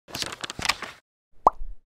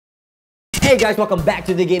Hey guys, welcome back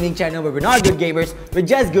to the gaming channel where we're not good gamers, we're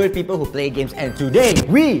just good people who play games, and today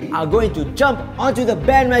we are going to jump onto the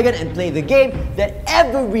bandwagon and play the game that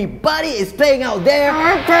everybody is playing out there,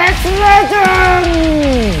 Apex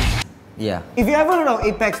Legends! Yeah. If you ever heard of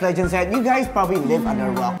Apex Legends, you guys probably live under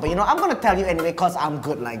a rock. But you know, I'm gonna tell you anyway because I'm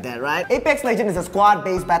good like that, right? Apex Legends is a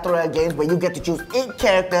squad-based battle royale game where you get to choose 8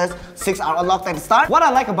 characters, 6 are unlocked at the start. What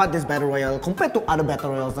I like about this battle royale, compared to other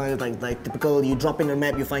battle royales, like typical, you drop in a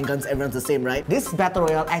map, you find guns, everyone's the same, right? This battle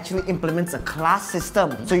royale actually implements a class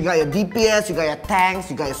system. So you got your DPS, you got your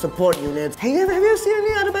tanks, you got your support units. Hey, have you seen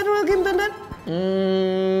any other battle royale game than that?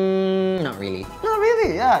 Not really. Not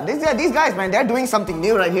really, yeah. These guys, man, they're doing something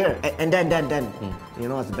new right here. And then, you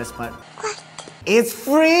know what's the best part? What? It's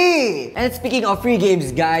free! And speaking of free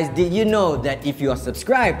games, guys, did you know that if you are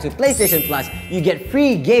subscribed to PlayStation Plus, you get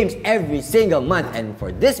free games every single month? And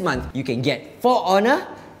for this month, you can get For Honor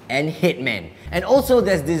and Hitman. And also,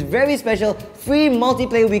 there's this very special free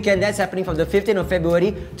multiplayer weekend that's happening from the 15th of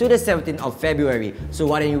February to the 17th of February. So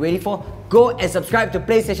what are you waiting for? Go and subscribe to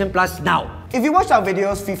PlayStation Plus now! If you watch our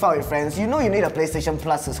videos, FIFA with friends, you know you need a PlayStation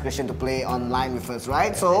Plus subscription to play online with us,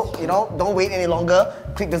 right? So, you know, don't wait any longer.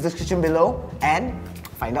 Click the description below and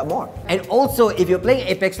find out more. And also, if you're playing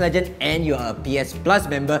Apex Legends and you're a PS Plus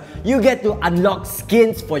member, you get to unlock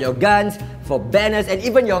skins for your guns, for banners, and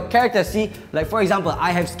even your characters. See, like for example,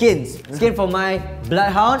 I have skins. Skin for my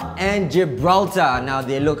Bloodhound and Gibraltar. Now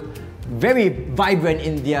they look very vibrant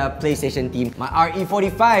in their PlayStation theme. My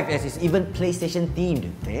RE45 is even PlayStation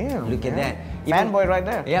themed. Damn. Look at that. Fanboy right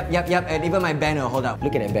there. Yep. And even my banner, hold up.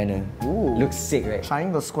 Look at that banner. Ooh. Looks sick, right?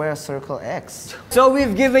 Triangle, square, circle, X. So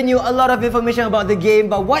we've given you a lot of information about the game,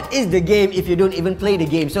 but what is the game if you don't even play the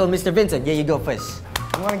game? So Mr. Vincent, here you go first.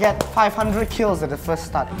 I'm gonna get 500 kills at the first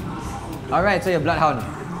start. Alright, so you're Bloodhound.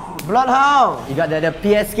 Bloodhound! You got the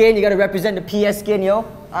PS skin, you gotta represent the PS skin, yo.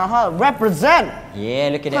 Represent! Yeah,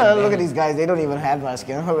 look at that. Look at these guys, they don't even have my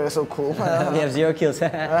skin. We're so cool. We have 0 kills.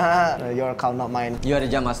 Your account, not mine. You are the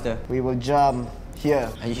jump master. We will jump here.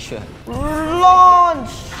 Are you sure?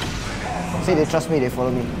 Launch! See, they trust me, they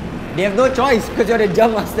follow me. They have no choice because you're the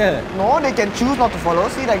jump master. No, they can choose not to follow.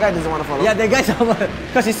 See, that guy doesn't want to follow. Yeah, that guy's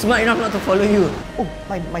because he's smart enough not to follow you. Oh,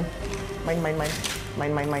 mine.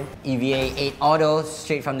 EVA 8 auto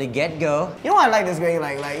straight from the get-go. You know what I like this game?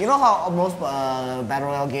 Like you know how most battle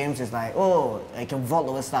royale games is like, oh, I can vault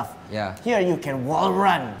over stuff. Yeah. Here you can wall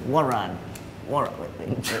run. Wait.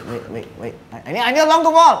 I need a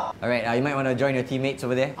longer wall. Alright, you might want to join your teammates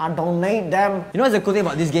over there. I donate them. You know what's the cool thing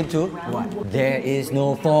about this game too? What? There is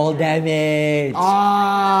no fall damage.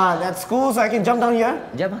 Ah, that's cool. So I can jump down here.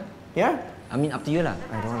 Jump, huh? Here? I mean, up to you lah.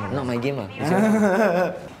 I don't want. Not my game lah. Is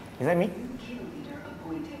that me?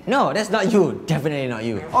 No, that's not you. Definitely not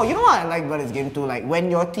you. Oh, you know what I like about this game too? Like when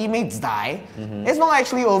your teammates die, it's not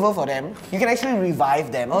actually over for them. You can actually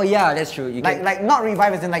revive them. Oh yeah, that's true. You can... like not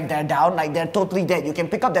revive as in like they're down, like they're totally dead. You can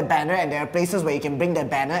pick up their banner and there are places where you can bring their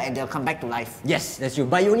banner and they'll come back to life. Yes, that's true.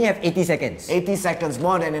 But you only have 80 seconds. 80 seconds,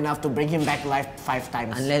 more than enough to bring him back to life 5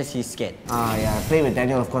 times. Unless he's scared. Ah yeah, play with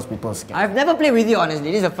Daniel, of course people are scared. I've never played with you honestly.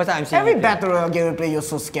 This is the first time I'm seeing Every you battle royale game we play, you're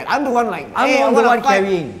so scared. I'm the one like, I'm the one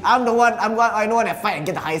carrying. I'm the one that fight and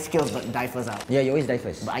get the highest skills but die first out. Yeah, you always die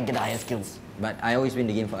first. But I get the highest kills. But I always win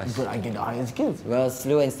the game for us. But I get the highest kills. Well,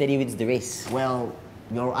 slow and steady wins the race. Well,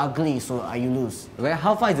 you're ugly, so you lose. Well,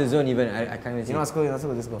 how far is the zone even? I can't even see. You know what's cool? Let's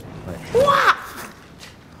go.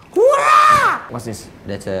 What's this?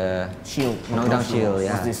 That's a shield. Knockdown shield,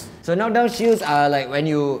 yeah. What's this? So knockdown shields are like when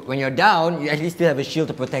you're down, you actually still have a shield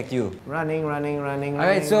to protect you. Running.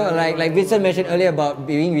 Alright, so like Vincent mentioned earlier about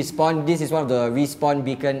being respawned, this is one of the respawn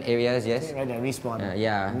beacon areas, yes? Right there, respawn.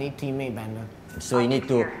 Yeah. Need teammate banner. So you need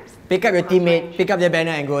to pick up your teammate, pick up their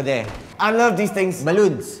banner and go there. I love these things.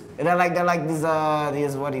 Balloons. They're like these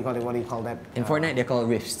what do you call that? In Fortnite they're called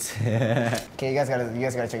rifts. Okay, you guys gotta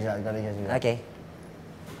check that. Okay.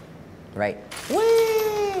 Right.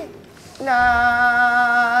 Wee!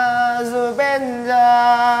 Na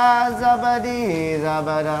zubenja zabadi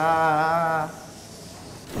zabada.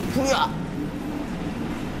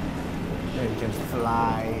 There you can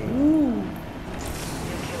fly. Ooh.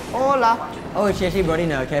 Hola. Oh, she actually brought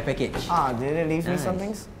in a care package. Ah, did it leave me some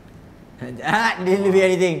things? Didn't leave me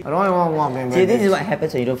anything. I don't want them. See, this is what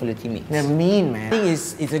happens when you don't follow teammates. They're mean, man. I think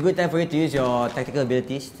it's a good time for you to use your tactical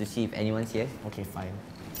abilities to see if anyone's here. Okay, fine.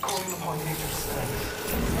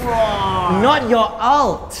 Roar! Not your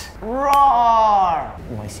alt! Roar!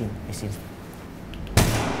 Oh, I see.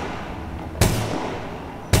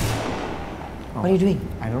 What are you doing?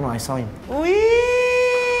 I don't know, I saw him. Whee!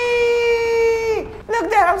 Look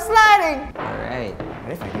there, I'm sliding! Alright. Are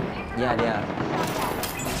they fighting? Yeah, they are.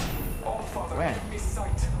 Where?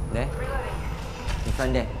 There?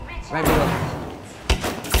 one there. Right below.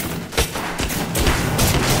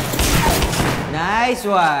 Nice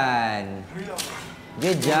one.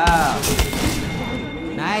 Good job.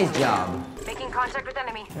 Nice job. Making contact with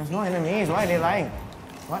enemy. There's no enemies. Why are they lying?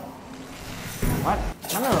 What? What?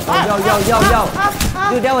 Yo.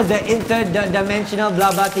 Dude, that was the interdimensional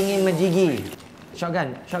blah blah thingy majiggy.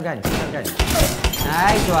 Shotgun.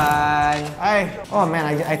 Nice one. Oh man,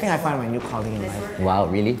 I think I found my new calling in life. Wow,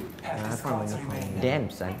 really? Yeah, I found my new calling. Damn,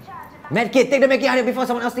 son. Medkit, take the medkit out before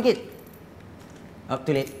someone else take it. Oh,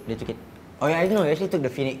 too late. They took it. Oh yeah, I know. You actually took the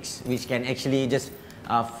Phoenix, which can actually just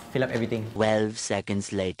fill up everything. 12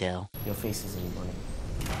 seconds later. Your face is really burning.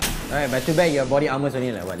 Alright, but too bad your body armor's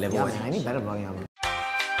only like what, level Yeah, 1? man, I need better body armor.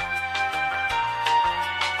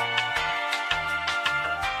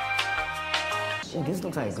 Oh, this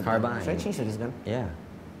looks like a good Carbine. gun. Should I change to this gun? Yeah.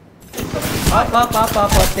 Up.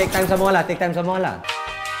 Take time some more lah.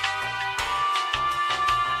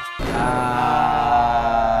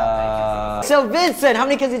 So Vincent, how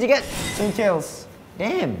many kills did you get? 2 kills.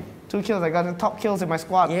 Damn. 2 kills. I got the top kills in my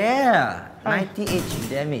squad. Yeah. 98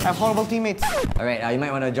 damage. I have horrible teammates. Alright, you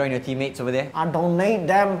might want to join your teammates over there. I donate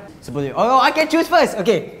them. Oh, I can choose first.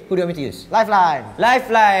 Okay, who do you want me to use? Lifeline.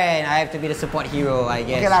 Lifeline. I have to be the support hero, I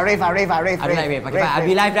guess. Okay, like Rave. I don't like Rave. Okay,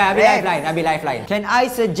 fine. I'll be Lifeline. Can I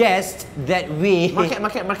suggest that we...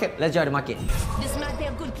 Market. Let's join the market. This might be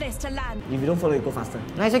a good place to land. If you don't follow, you go faster.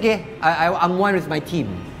 No, it's okay. I'm one with my team.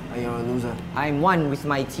 Oh, you're a loser. I'm one with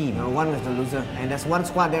my team. You're one with the loser. And there's one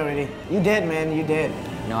squad there already. You dead, man. You dead.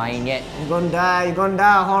 No, I ain't yet. You're gonna die. You're gonna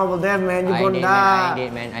die. Horrible death, man. You're gonna die.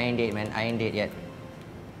 I ain't dead yet.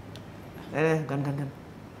 Gun.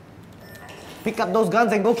 Pick up those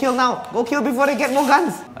guns and go kill now. Go kill before they get more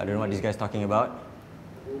guns. I don't know what this guy's talking about.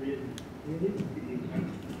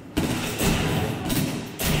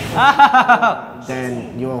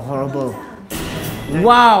 Then you are horrible.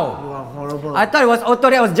 Wow! You are horrible. I thought it was auto,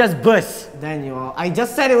 that was just burst. Then you are... I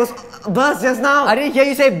just said it was burst just now. I didn't hear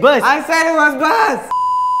you say burst. I said it was burst.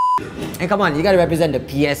 And come on, you gotta represent the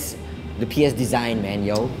PS design, man,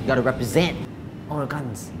 yo. You gotta represent. All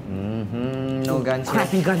guns. No guns here.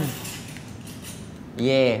 Crappy gun.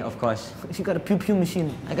 Yeah, of course. You got a pew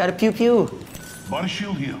machine. I got a pew. Body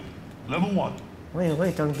shield here. Level 1. Why are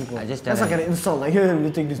you telling people? I just tell That's like them. an insult. Like, here, you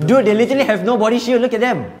take this. Dude, they literally have no body shield. Look at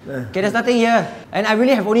them. Okay, there's nothing here. And I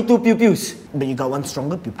really have only 2 pews. But you got one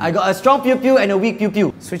stronger pew. I got a strong pew and a weak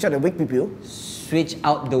pew. Switch out the weak pew. Switch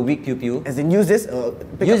out the weak pew. As in use this.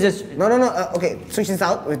 Use this. No. Okay, switch this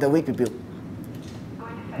out with the weak pew.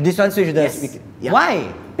 This one switch the Yes. Yeah.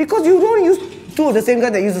 Why? Because you don't use 2 of the same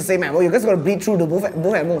gun that use the same ammo. You're just gonna bleed through the both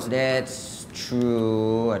ammos. That's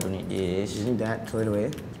true. I don't need this. You need that. Throw it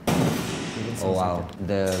away. Oh wow,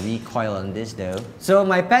 the recoil on this though. So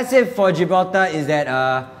my passive for Gibraltar is that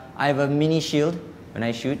I have a mini shield when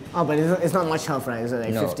I shoot. Oh, but it's not much health, right? Is it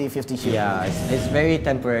like No. 50 shield? Yeah, it's very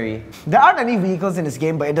temporary. There aren't any vehicles in this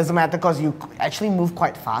game, but it doesn't matter because you actually move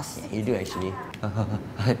quite fast. You do actually. I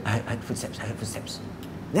heard footsteps.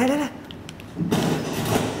 There.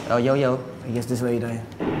 Oh, yo. I guess this is where you die.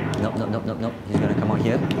 Nope. He's gonna come out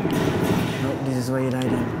here. Nope, this is where you die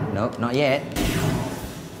then. Nope, not yet.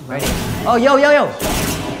 Ready? Oh, yo.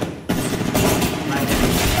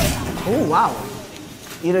 Oh, wow.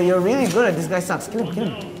 Either you're really good or this guy sucks. Kill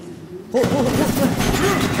him.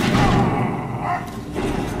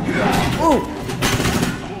 Oh!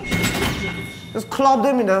 Just clobbed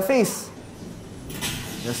him in the face.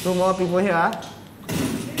 There's still more people here, huh?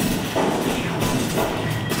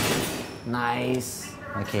 Nice.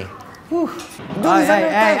 Okay. Dude,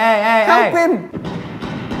 Hey. help him!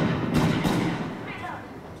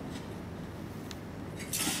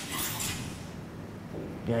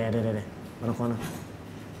 Yeah, there. On the corner.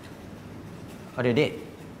 Oh, they did.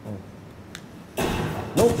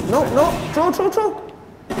 No. Throw.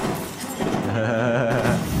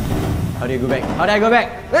 How do you go back? How do I go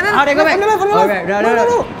back? How do I go back?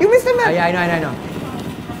 No. You missed him, man. Yeah, I know.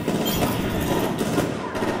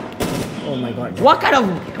 Oh my god. What kind of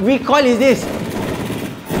recoil is this?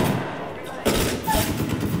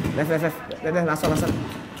 Left. Last one.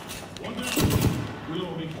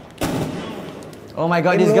 Oh my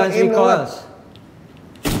god, Aim this lower, gun's aim recoils.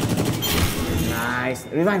 Nice.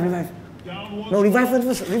 Revive. No, revive him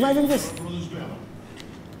first.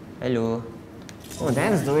 Hello. Oh,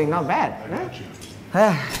 Dan's doing not bad.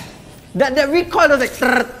 That recoil was like...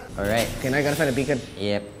 Alright. Okay, now you gotta find a beacon.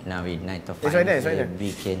 Yep, now we need to It's find right there, the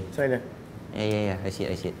beacon. It's right there. Yeah, I see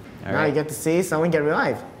it. Now you get to see someone get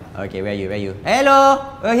revived. Okay, where are you?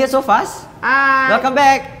 Hello! You're here so fast? Hi! Welcome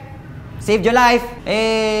back! Saved your life!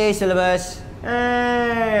 Hey, Syllabus!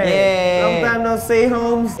 Hey! Yay! Long time no gonna say,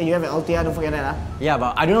 Holmes? Hey, you have an ulti, don't forget that, huh? Yeah,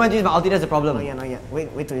 but I don't know when to use my ulti, that's the problem. Not yet.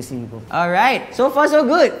 Wait till you see people. Alright, so far so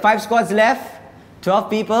good. 5 squads left, 12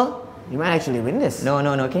 people. You might actually win this. No,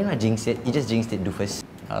 can you not jinx it? You just jinxed it, doofus.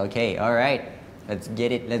 Okay, alright. Let's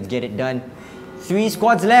get it done. 3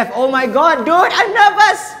 squads left. Oh my god, dude, I'm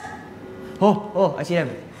nervous! Oh, I see them.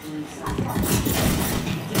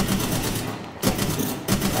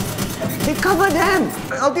 Hey, cover them!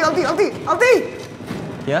 Ulti!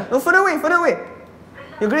 Yeah? No, further away.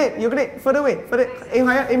 You're great. Further away. Aim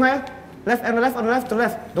higher. Left, to the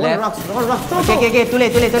left. Don't want rocks. Okay, too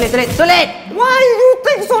late. Why you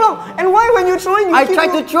take so long? And why when you're throwing you I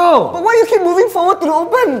tried to throw. But why you keep moving forward to the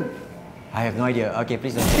open? I have no idea. Okay,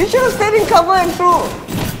 please don't. You should have stayed in cover and throw.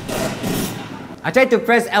 I tried to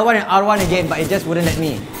press L1 and R1 again, but it just wouldn't let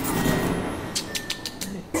me.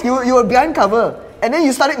 You were behind cover. And then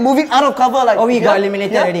you started moving out of cover like... Oh, we got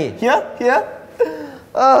eliminated already. Here.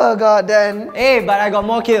 Oh god, then. Hey, but I got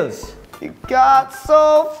more kills. You got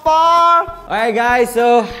so far. Alright guys,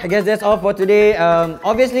 so I guess that's all for today.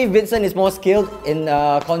 Obviously Vincent is more skilled in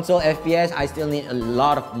console FPS. I still need a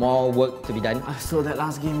lot of more work to be done. I saw that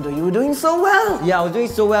last game though, you were doing so well. Yeah, I was doing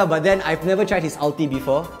so well, but then I've never tried his ulti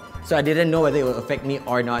before. So I didn't know whether it will affect me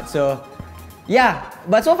or not. So yeah,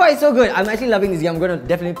 but so far it's so good. I'm actually loving this game. I'm going to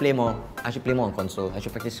definitely play more. I should play more on console. I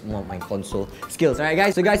should practice more of my console skills. Alright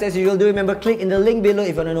guys, so guys, as usual, do remember, click in the link below if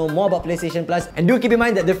you want to know more about PlayStation Plus. And do keep in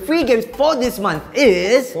mind that the free games for this month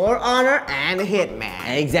is For Honor and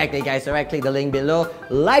Hitman. Exactly guys, alright, click the link below.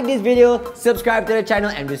 Like this video, subscribe to the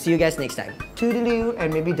channel, and we'll see you guys next time. Toodaloo,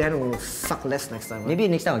 and maybe Dan will suck less next time. Huh? Maybe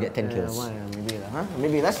next time I'll get 10 kills. Maybe, huh?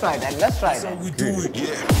 Maybe let's try that. So we do it,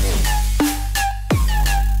 yeah.